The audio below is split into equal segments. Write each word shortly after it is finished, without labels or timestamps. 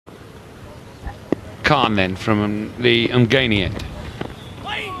Khan then from the Umgani end.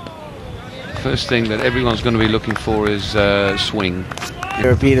 First thing that everyone's going to be looking for is swing.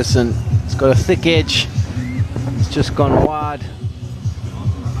 Here Peterson, it's got a thick edge. It's just gone wide.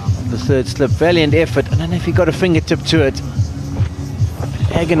 The third slip, valiant effort. I don't know if he got a fingertip to it.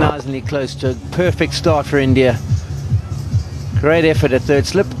 Agonizingly close to a perfect start for India. Great effort at third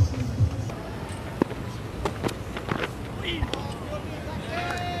slip.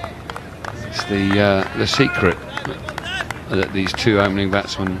 It's the secret that these two opening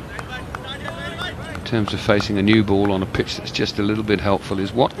batsmen, in terms of facing a new ball on a pitch that's just a little bit helpful,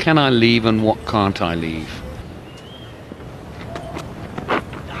 is what can I leave and what can't I leave?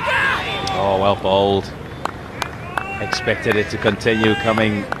 Oh, well bowled. Expected it to continue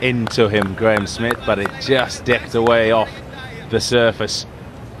coming into him, Graham Smith, but it just decked away off the surface.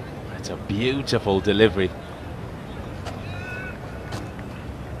 It's a beautiful delivery.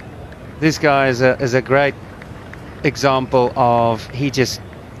 This guy is a great example of,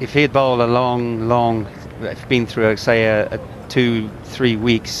 if he'd bowl a long, been through say a 2-3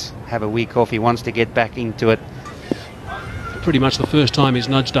 weeks, have a week off, he wants to get back into it. Pretty much the first time he's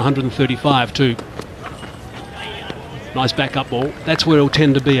nudged 135 too. Nice backup ball. That's where he'll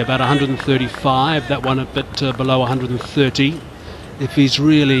tend to be, about 135. That one a bit below 130. If he's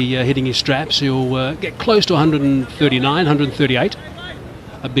really hitting his straps, he'll get close to 139, 138.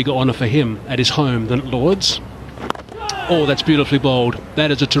 A bigger honour for him at his home than at Lord's. Oh, that's beautifully bowled. That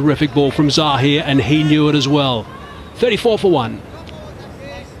is a terrific ball from Zaheer, and he knew it as well. 34 for 1.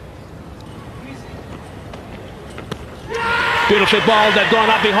 Beautifully bowled. They've gone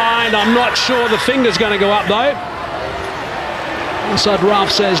up behind. I'm not sure the finger's going to go up though. Inside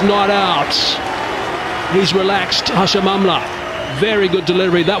Ralph says not out. He's relaxed. Hashim Amla. Very good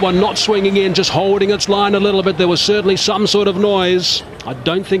delivery. That one not swinging in, just holding its line a little bit. There was certainly some sort of noise. I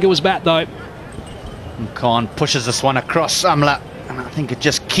don't think it was bat though. Khan pushes this one across Amla, and I think it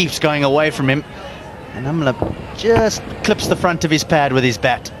just keeps going away from him. And Amla just clips the front of his pad with his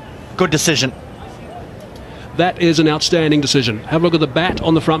bat. Good decision. That is an outstanding decision. Have a look at the bat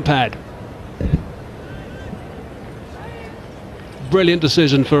on the front pad. Brilliant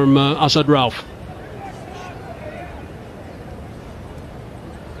decision from Asad Ralph.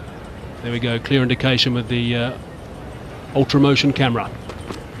 There we go, clear indication with the ultra motion camera.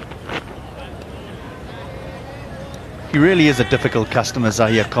 He really is a difficult customer,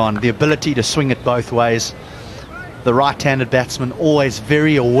 Zaheer Khan. The ability to swing it both ways. The right-handed batsman always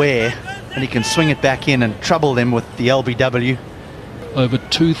very aware, and he can swing it back in and trouble them with the LBW. Over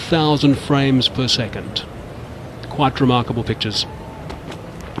 2,000 frames per second. Quite remarkable pictures.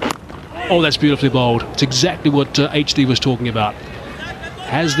 Oh, that's beautifully bowled. It's exactly what HD was talking about.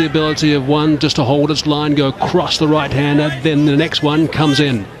 Has the ability of one just to hold its line, go across the right-hander, then the next one comes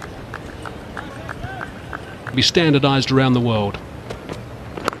in. Be standardized around the world.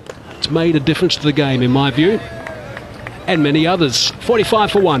 It's made a difference to the game, in my view, and many others.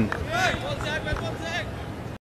 45 for 1.